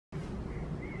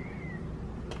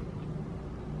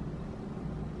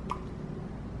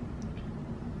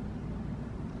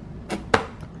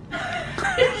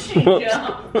She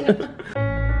jumped.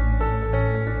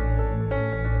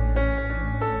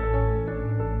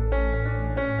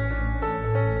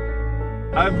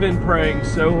 I've been praying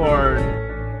so hard.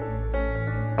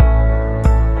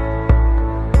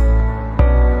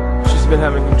 She's been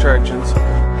having contractions. Here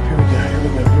we go, here we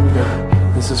go, here we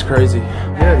go. This is crazy.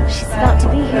 Yeah, she's About to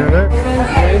be here.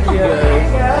 Thank you.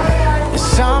 There's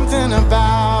something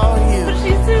about you.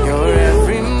 She's so Your cute.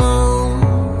 every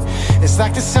move. It's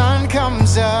like the sun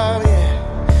comes up,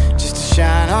 yeah, just to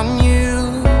shine on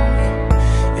you.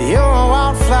 You're a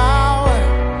wildflower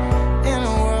in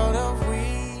a world of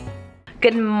weeds.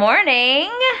 Good morning.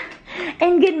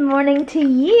 And good morning to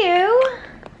you.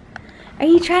 Are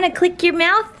you trying to click your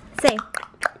mouth? Say.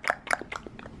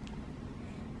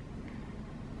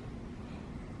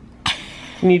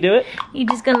 Can you do it? You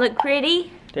just gonna look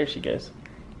pretty? There she goes.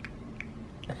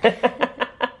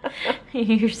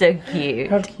 You're so cute.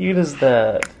 How cute is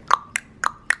that?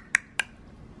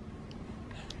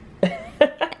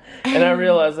 And I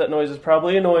realize that noise is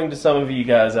probably annoying to some of you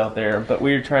guys out there, but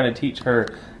we're trying to teach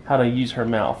her how to use her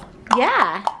mouth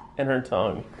Yeah. and her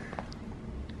tongue.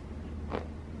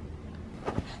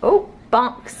 Oh,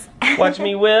 bonks. Watch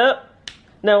me whip.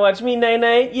 Now watch me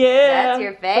nay-nay. Yeah. That's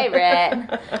your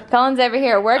favorite. Cullen's over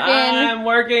here working. I'm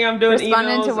working. I'm doing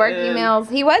Responding emails to work and- emails.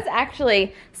 He was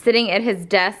actually sitting at his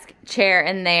desk chair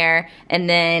in there, and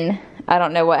then I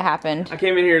don't know what happened. I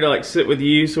came in here to like sit with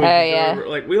you, so we can go over,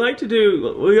 like we like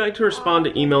to respond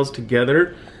to emails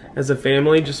together as a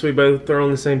family, just so we both are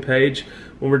on the same page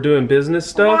when we're doing business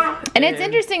stuff. And it's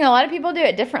interesting, a lot of people do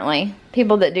it differently.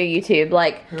 People that do YouTube,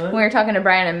 like when we were talking to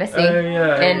Brian and Missy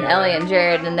and Ellie and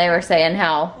Jared, and they were saying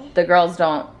how the girls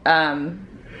don't, I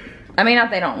mean,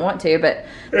 not they don't want to, but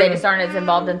they just aren't as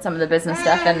involved in some of the business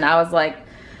stuff. And I was like,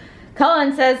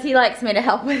 Cullen says he likes me to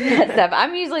help with that stuff.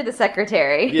 I'm usually the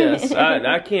secretary. Yes,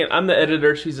 I can't. I'm the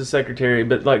editor. She's the secretary.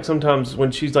 But like sometimes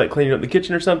when she's like cleaning up the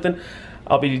kitchen or something,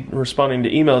 I'll be responding to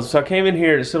emails. So I came in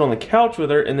here to sit on the couch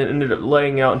with her, and then ended up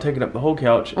laying out and taking up the whole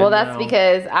couch. Well, that's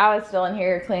because I was still in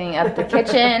here cleaning up the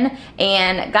kitchen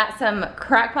and got some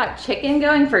crackpot chicken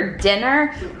going for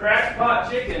dinner. Some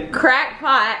crackpot chicken.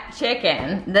 Crackpot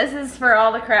chicken. This is for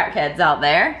all the crackheads out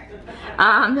there.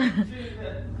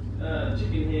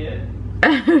 Chicken head.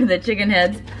 The chicken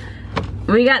heads.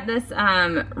 We got this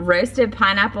roasted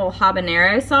pineapple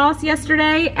habanero sauce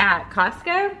yesterday at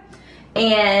Costco,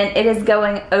 and it is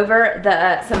going over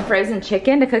some frozen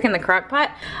chicken to cook in the crock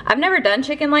pot. I've never done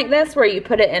chicken like this where you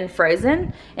put it in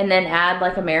frozen and then add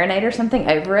like a marinade or something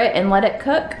over it and let it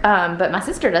cook, but my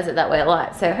sister does it that way a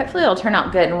lot, so hopefully it'll turn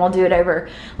out good, and we'll do it over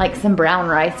like some brown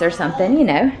rice or something, you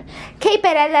know. Keep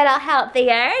it a little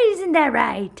healthier, isn't that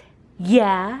right?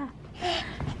 Yeah.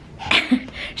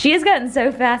 She has gotten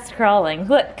so fast crawling.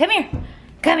 Look, come here.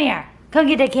 Come here. Come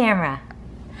get the camera.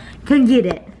 Come get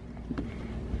it.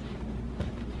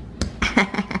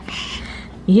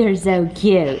 You're so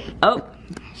cute. Oh,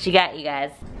 she got you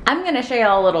guys. I'm gonna show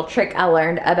y'all a little trick I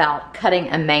learned about cutting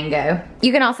a mango.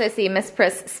 You can also see Miss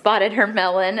Pris spotted her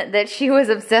melon that she was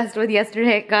obsessed with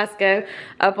yesterday at Costco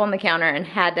up on the counter and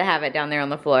had to have it down there on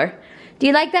the floor. Do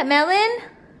you like that melon?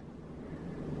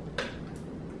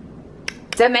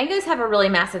 So mangoes have a really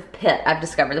massive pit, I've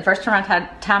discovered. The first time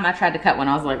I tried to cut one,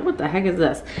 I was like, what the heck is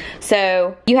this?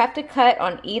 So you have to cut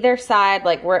on either side,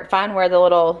 like find where the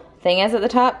little thing is at the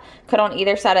top, cut on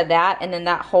either side of that, and then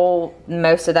that whole,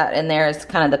 most of that in there is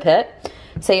kind of the pit.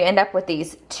 So you end up with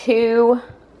these two,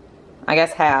 I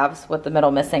guess, halves with the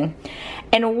middle missing.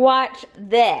 And watch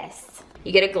this.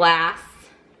 You get a glass,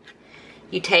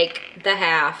 you take the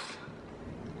half,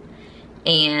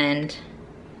 and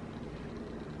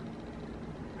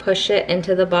push it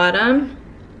into the bottom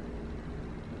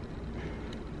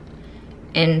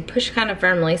and push kind of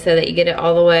firmly so that you get it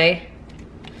all the way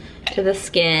to the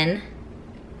skin.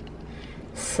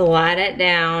 Slide it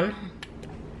down.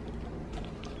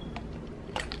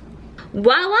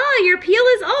 Voila, your peel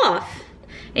is off.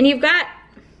 And you've got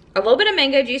a little bit of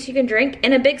mango juice you can drink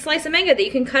and a big slice of mango that you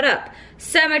can cut up.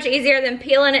 So much easier than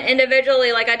peeling it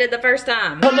individually like I did the first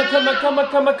time. Come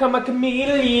a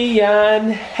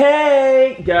chameleon.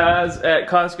 Hey guys, at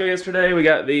Costco yesterday we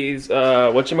got these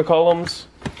whatchamacallums.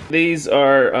 These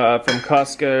are from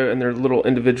Costco, and they're little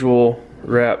individual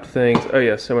wrapped things. Oh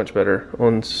yeah, so much better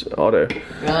on auto.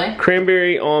 Really?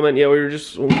 Cranberry almond. Yeah, we were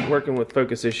just working with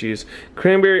focus issues.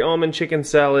 Cranberry almond chicken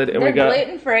salad, and we got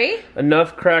gluten-free.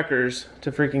 enough crackers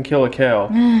to freaking kill a cow.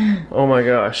 Oh my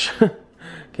gosh.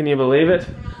 Can you believe it?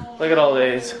 Look at all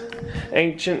these.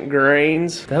 Ancient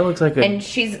Grains. That looks like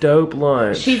a dope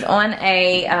lunch. She's on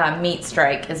a meat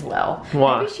strike as well.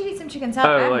 Why? Maybe she eats some chicken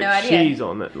salad. I have no idea. She's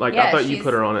on it. Like, yeah, I thought you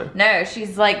put her on it. No,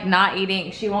 she's like not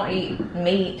eating. She won't eat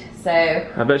meat, so.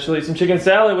 I bet she'll eat some chicken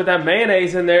salad with that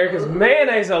mayonnaise in there, because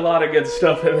mayonnaise a lot of good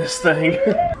stuff in this thing.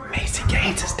 Macy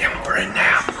Gaines is down for a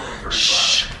nap.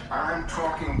 Shh. I'm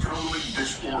talking totally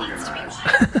disorganized.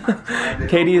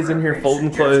 Katie is in here folding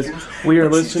clothes. We are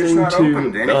listening to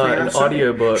an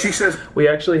audiobook. She says, we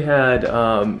actually had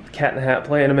Cat in the Hat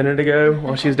playing a minute ago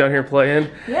while she was down here playing.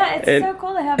 Yeah, it's so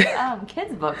cool to have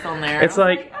kids books on there. It's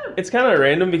like, it's kind of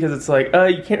random because it's like,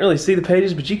 you can't really see the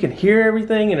pages, but you can hear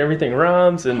everything and everything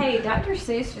rhymes. And hey, Dr.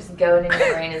 Seuss just going in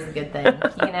your brain is a good thing,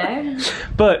 you know?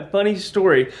 But funny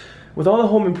story, with all the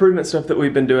home improvement stuff that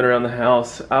we've been doing around the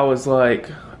house, I was like,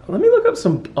 let me look up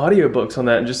some audiobooks on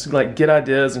that and just like get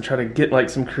ideas and try to get like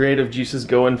some creative juices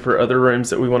going for other rooms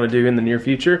that we want to do in the near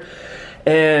future.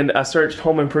 And I searched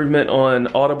home improvement on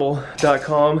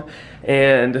audible.com,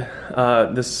 and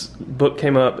this book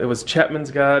came up. It was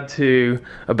Chapman's Guide to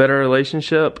a Better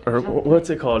Relationship, or what's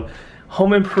it called?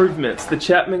 Home Improvements, the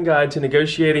Chapman Guide to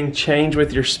Negotiating Change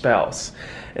with Your Spouse.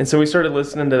 And so we started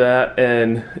listening to that,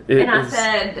 and I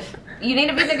said, you need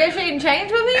to be negotiating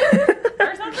change with me?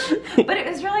 Or something? But it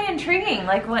was really intriguing.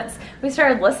 Like, once we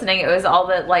started listening, it was all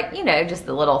the, like, you know, just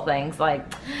the little things, like,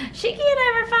 she can't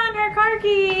ever find her car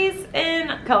keys, and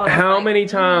Cullen was how like, many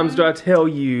times do I tell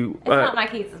you it's not my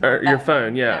keys, it's your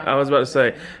phone? Yeah, no. I was about to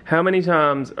say, how many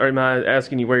times am I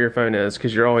asking you where your phone is?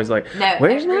 Because you're always like, no,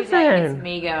 where's my phone? It's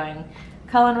me going,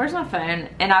 Cullen, where's my phone?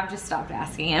 And I've just stopped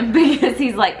asking him because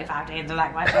he's like, if I have to answer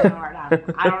that question one more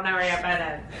time, I don't know where your phone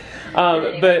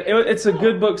is. But it's a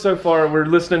good book so far. We're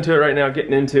listening to it right now,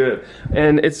 getting into it.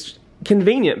 And it's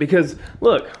convenient because,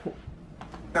 look.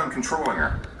 I'm controlling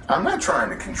her. I'm not trying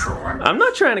to control her. I'm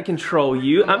not trying to control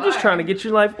you. I'm just trying to get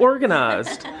your life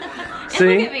organized. See?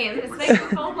 And look at me, it's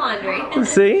making fold laundry.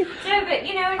 See? No, but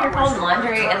you know, when you're folding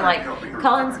laundry and like,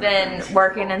 Cullen's been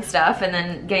working and stuff, and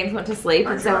then Gaines went to sleep,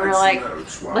 and so we're like,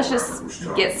 let's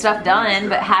just get stuff done,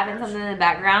 but having something in the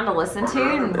background to listen to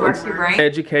and work your brain.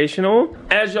 Educational.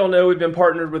 As y'all know, we've been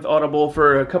partnered with Audible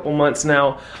for a couple months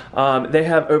now. They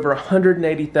have over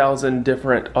 180,000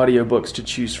 different audiobooks to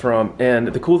choose from, and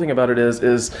the cool thing about it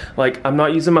is like, I'm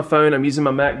not using my phone, I'm using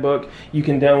my MacBook. You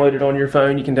can download it on your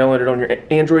phone, you can download it on your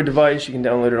Android device, you can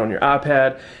download it on your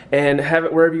iPad, and have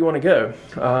it wherever you want to go.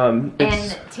 And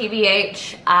TBH,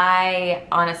 I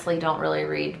honestly don't really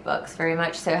read books very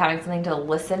much, so having something to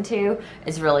listen to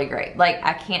is really great. Like,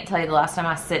 I can't tell you the last time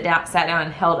I sat down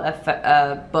and held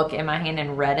a book in my hand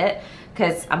and read it,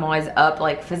 because I'm always up,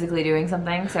 like, physically doing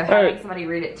something, so having somebody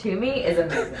read it to me is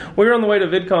amazing. We were on the way to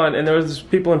VidCon, and there was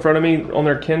people in front of me on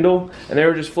their Kindle, and they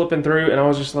were just flipping through, and I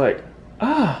was just like,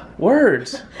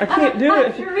 words. I can't do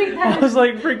it. I was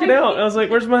like freaking out. I was like,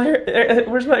 where's my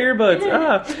earbuds?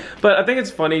 But I think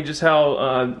it's funny just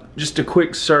how just a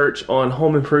quick search on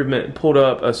home improvement pulled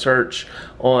up a search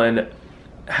on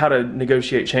how to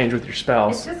negotiate change with your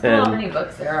spouse. It's just how many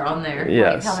books there are on there.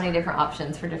 Yes. Like how many different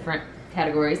options for different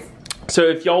categories. So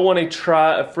if y'all want to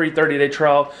try a free 30-day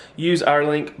trial, use our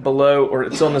link below, or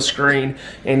it's on the screen,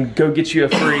 and go get you a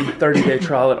free 30-day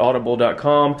trial at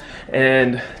audible.com,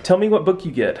 and tell me what book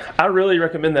you get. I really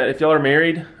recommend that. If y'all are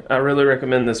married, I really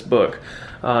recommend this book.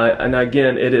 And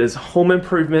again, it is Home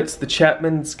Improvements, the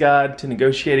Chapman's Guide to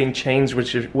Negotiating Change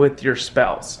with your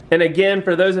Spouse. And again,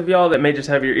 for those of y'all that may just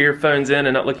have your earphones in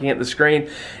and not looking at the screen,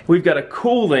 we've got a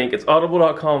cool link. It's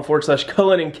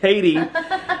audible.com/Cullen and Katie.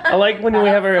 I like when we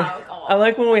have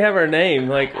our name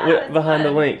like behind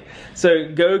the link.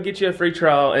 So go get you a free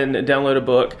trial and download a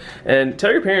book, and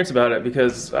tell your parents about it,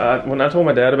 because when I told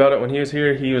my dad about it when he was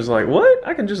here, he was like, what?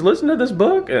 I can just listen to this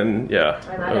book? And yeah,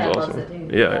 that was awesome.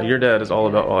 Yeah, your dad is all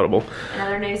about Audible. In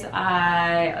other news,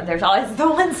 there's always the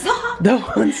one sock. The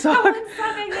one sock. The one sock,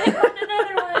 I want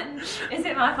another one. Is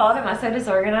it my fault? Am I so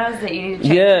disorganized that you need to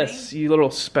change Yes, you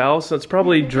little spouse. That's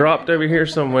probably dropped over here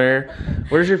somewhere.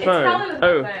 Where's your phone?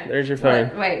 Phone. There's your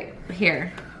phone. Wait,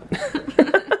 here.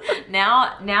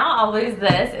 Now I'll lose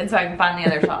this, and so I can find the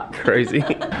other sock. Crazy.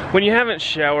 When you haven't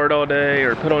showered all day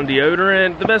or put on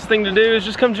deodorant, the best thing to do is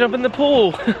just come jump in the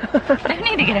pool. I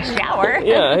need to get a shower.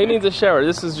 Yeah, who needs a shower?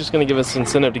 This is just gonna give us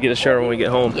incentive to get a shower when we get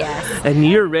home. Yes. And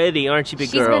you're ready, aren't you, big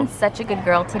girl? She's been such a good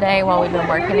girl today while we've been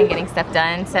working and getting stuff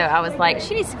done, so I was like,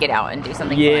 she needs to get out and do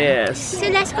something Yes. fun. So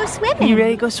let's go swimming. You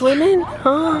ready to go swimming?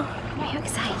 Huh? Are you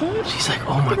excited? She's like,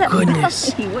 oh my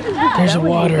goodness. What is that? There's a water.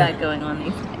 What do you got going on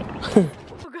these days?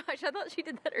 Oh gosh, I thought she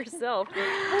did that herself.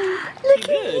 Look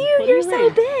at you, you're so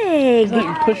big. Look,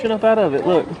 you're pushing up out of it,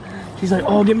 look. She's like,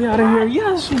 oh, get me out of here.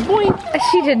 Yes, boink.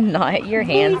 She did not. Your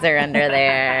hands are under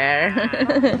there.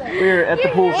 We're at the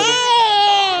pool for the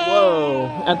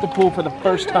at the pool for the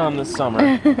first time this summer.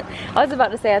 I was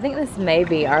about to say, I think this may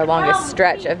be our longest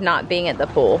stretch of not being at the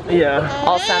pool. Yeah.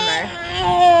 All summer.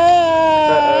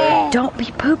 Don't be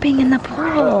pooping in the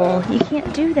pool. You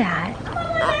can't do that.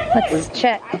 Let's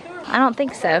check. I don't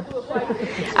think so.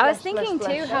 I was thinking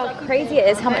too how crazy it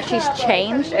is how much she's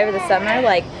changed over the summer.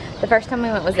 Like the first time we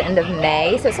went was the end of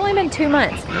May, so it's only been 2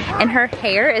 months. And her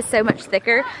hair is so much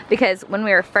thicker because when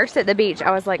we were first at the beach,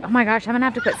 I was like, oh my gosh, I'm gonna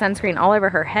have to put sunscreen all over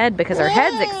her head because her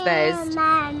head's exposed.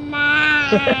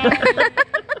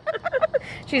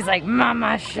 She's like,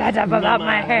 Mama, shut up about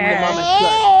my hair.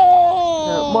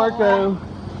 Marco,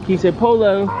 he said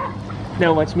polo.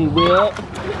 Now watch me whip.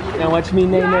 Now watch me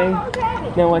nay nay.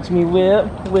 Now watch me whip,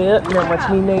 whip. Now watch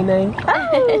me nay nay.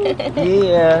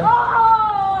 Yeah.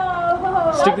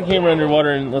 Stick the camera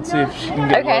underwater and let's see if she can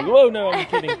get one. Whoa, no, I'm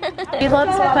kidding. She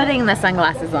loves putting the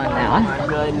sunglasses on now.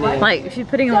 Like, she's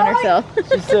putting them on herself.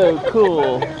 She's so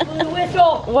cool.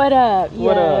 What up?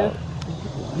 What up?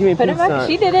 Give me a Put them peace up. sign.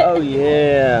 She did it. Oh,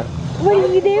 yeah. What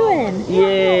are you doing?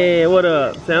 Yeah, what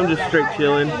up? So I'm just straight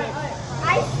chilling.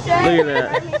 Look at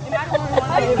that.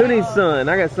 Who needs sun?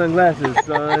 I got sunglasses,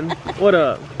 son. What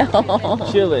up?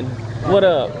 Chilling. What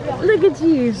up? Look at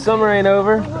you. Summer ain't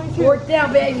over. Work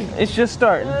down, baby. It's just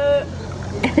starting.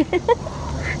 She's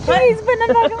putting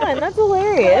them back on. That's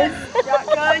hilarious.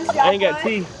 I ain't got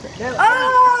teeth.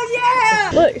 Oh,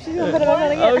 yeah. Look, she's gonna put them back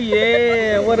on again. Oh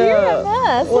yeah, what You're up? a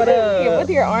mess. What Look at you up? with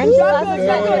your orange glasses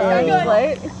back to your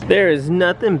orange float. There is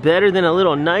nothing better than a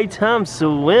little nighttime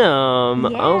swim.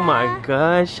 Oh my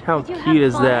gosh, how cute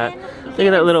is that? Look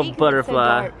at that little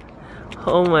butterfly.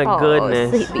 Oh my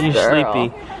goodness. sleepy You're girl.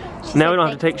 sleepy. Now we don't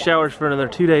have to take showers for another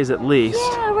 2 days at least.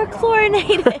 Yeah, we're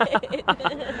chlorinated.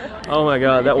 Oh my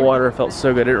god, that water felt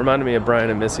so good. It reminded me of Brian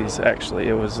and Missy's actually.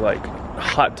 It was like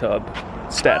hot tub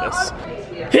status.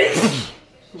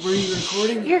 Were you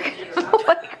recording? You're gonna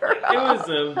wake her It was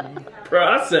a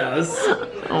process.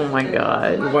 Oh my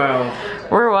god. Wow.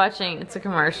 We're watching, it's a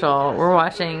commercial. We're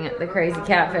watching the Crazy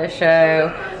Catfish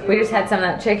show. We just had some of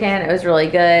that chicken. It was really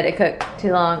good. It cooked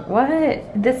too long. What?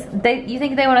 You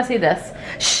think they want to see this?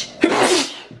 Shh.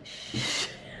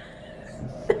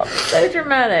 So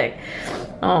dramatic.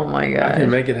 Oh my I god. can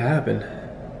make it happen.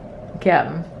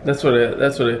 Captain. That's what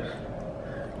it.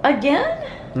 Again?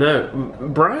 No,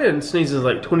 Brian sneezes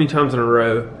like 20 times in a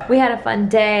row. We had a fun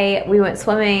day. We went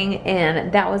swimming and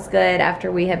that was good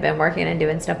after we had been working and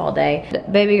doing stuff all day.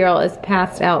 Baby girl is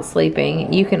passed out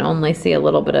sleeping. You can only see a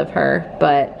little bit of her,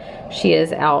 but she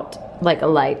is out like a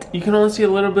light. You can only see a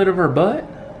little bit of her butt?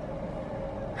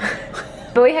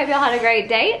 But we hope y'all had a great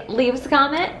day. Leave us a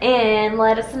comment and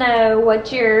let us know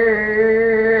what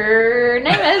your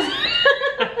name is.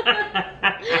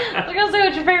 I was gonna say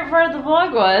what your favorite part of the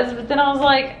vlog was, but then I was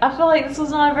like, I feel like this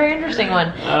was not a very interesting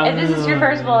one. If this is your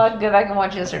first vlog, go back and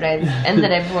watch yesterday's and the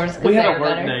day before's. We had a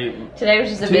work day. Today was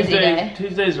just a busy day.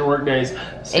 Tuesdays are work days.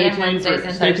 Stay And Wednesdays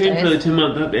and tuned for the Thursdays.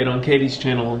 2-month update on Katie's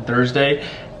channel on Thursday.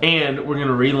 And we're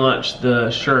gonna relaunch the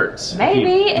shirts.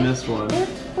 Maybe. If you missed one.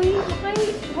 If we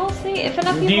might, we'll see. If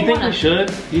enough people Do you think want we should?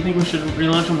 Do you think we should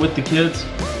relaunch them with the kids?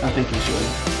 I think we should.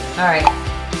 Alright.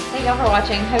 Thank y'all for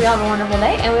watching. Hope y'all have a wonderful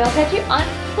day, and we'll catch you on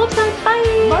flip side.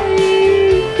 Bye!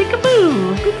 Bye!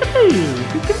 Peekaboo! Peekaboo!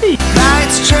 Peekaboo!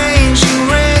 Lights changing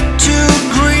red to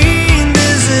green.